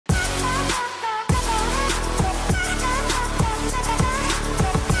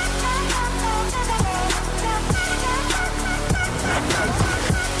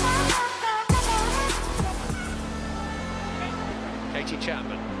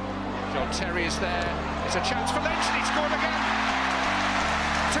John Terry is there. It's a chance for Lynch, and he scored again.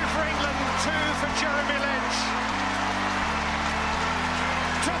 2 for England, 2 for Jeremy Lynch.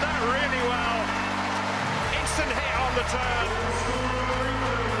 Took that really well. Instant hit on the turn.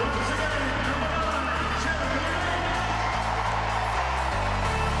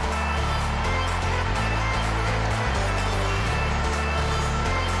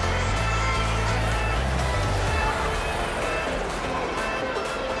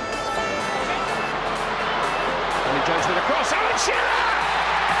 Jones with a cross, Alan Shearer!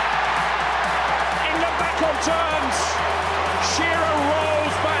 England back on terms. Shearer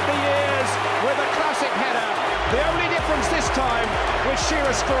rolls back the years with a classic header. The only difference this time with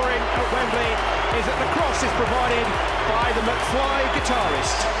Shearer scoring at Wembley is that the cross is provided by the McFly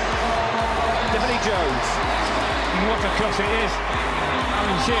guitarist, Danny Jones. What a cross it is.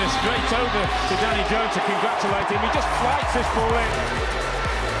 Alan Shearer straight over to Danny Jones to congratulate him. He just flights this ball in.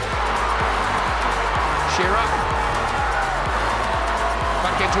 Shearer.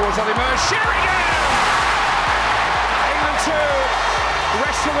 Back in towards Ollie Murs, Sheringham! England 2, the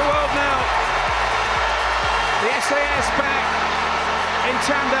rest of the world now. The SAS back in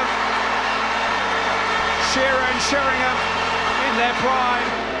tandem. Shearer and Sheringham in their prime.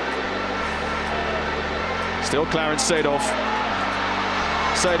 Still Clarence Seedorf.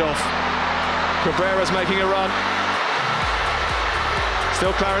 Seedorf. Cabrera's making a run.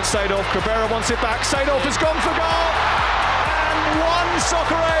 Still Clarence Seedorf. Cabrera wants it back. Seedorf has gone for goal. One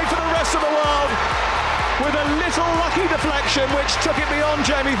soccer aid for the rest of the world with a little lucky deflection which took it beyond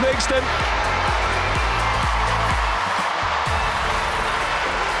Jamie Theakston.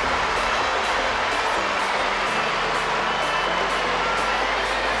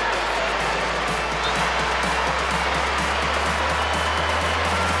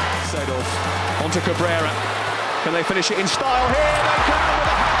 Seedorf onto Cabrera. Can they finish it in style here? They can with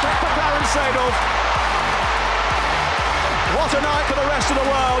a hat-trick for Clarence Seedorf. What a night for the rest of the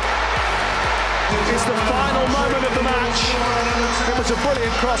world. It's the final moment of the match. It was a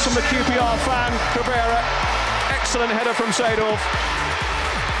brilliant cross from the QPR fan, Cabrera. Excellent header from Seedorf.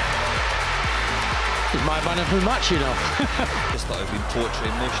 He's my man of the match, you know. Just thought it would be poetry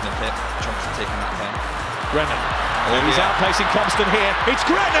in motion a bit. Chunks of taking that down. Brennan. Oh, he's outpacing Compston here. It's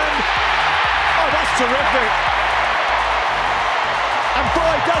Brennan! Oh, that's terrific. And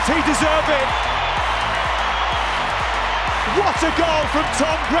boy, does he deserve it. What a goal from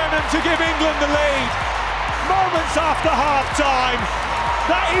Tom Brennan to give England the lead. Moments after half-time.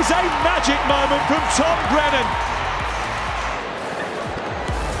 That is a magic moment from Tom Brennan.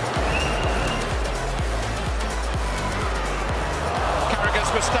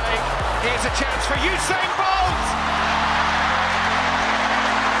 Carragher's mistake. Here's a chance for Usain Bolt.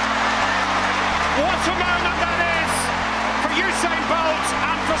 What a moment that is for Usain Bolt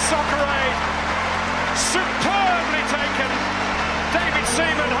and for Soccer Aid. Superbly taken. David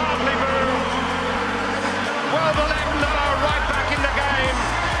Seaman hardly moved. Well, the Lebanon are right back in the game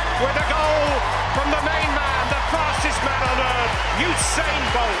with a goal from the main man, the fastest man on earth, Usain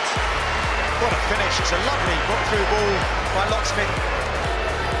Bolt. What a finish. It's a lovely got-through ball by Locksmith.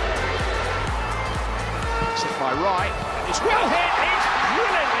 It's hit by Wright. It's well hit. It's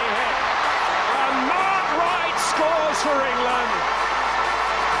brilliantly hit. And Mark Wright scores for England.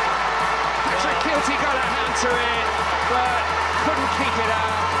 Patrick Kilty got a hand to it, but couldn't keep it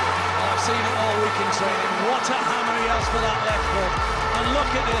out. I've seen it all week in training. What a hammer he has for that left foot. And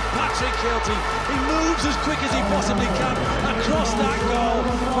look at this, Patrick Kilty. He moves as quick as he possibly can across that goal.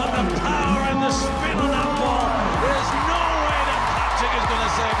 But the power and the spin on that ball, there's no way that Patrick is going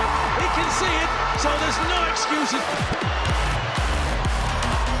to save it. He can see it, so there's no excuses.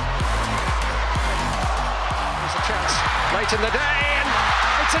 There's a chance late in the day, and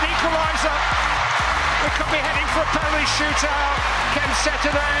it's an equaliser. We could be heading for a penalty shootout. Ken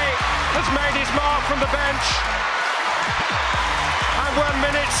Saturday has made his mark from the bench. And we're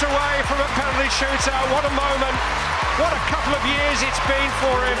minutes away from a penalty shootout. What a moment. What a couple of years it's been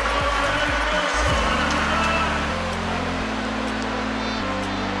for him.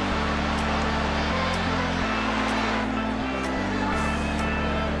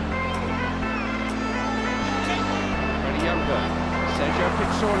 Ready Younger. Sergio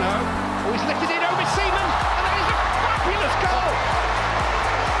Pizzorno. Oh, he's lifted it over Seaman, and that is a fabulous goal!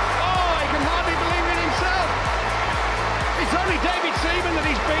 Oh, he can hardly believe it himself. It's only David Seaman that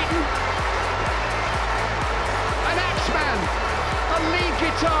he's beaten. An Axeman, a lead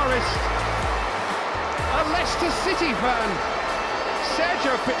guitarist, a Leicester City fan.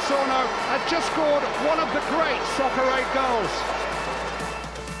 Sergio Pizzorno had just scored one of the great Soccer Aid goals.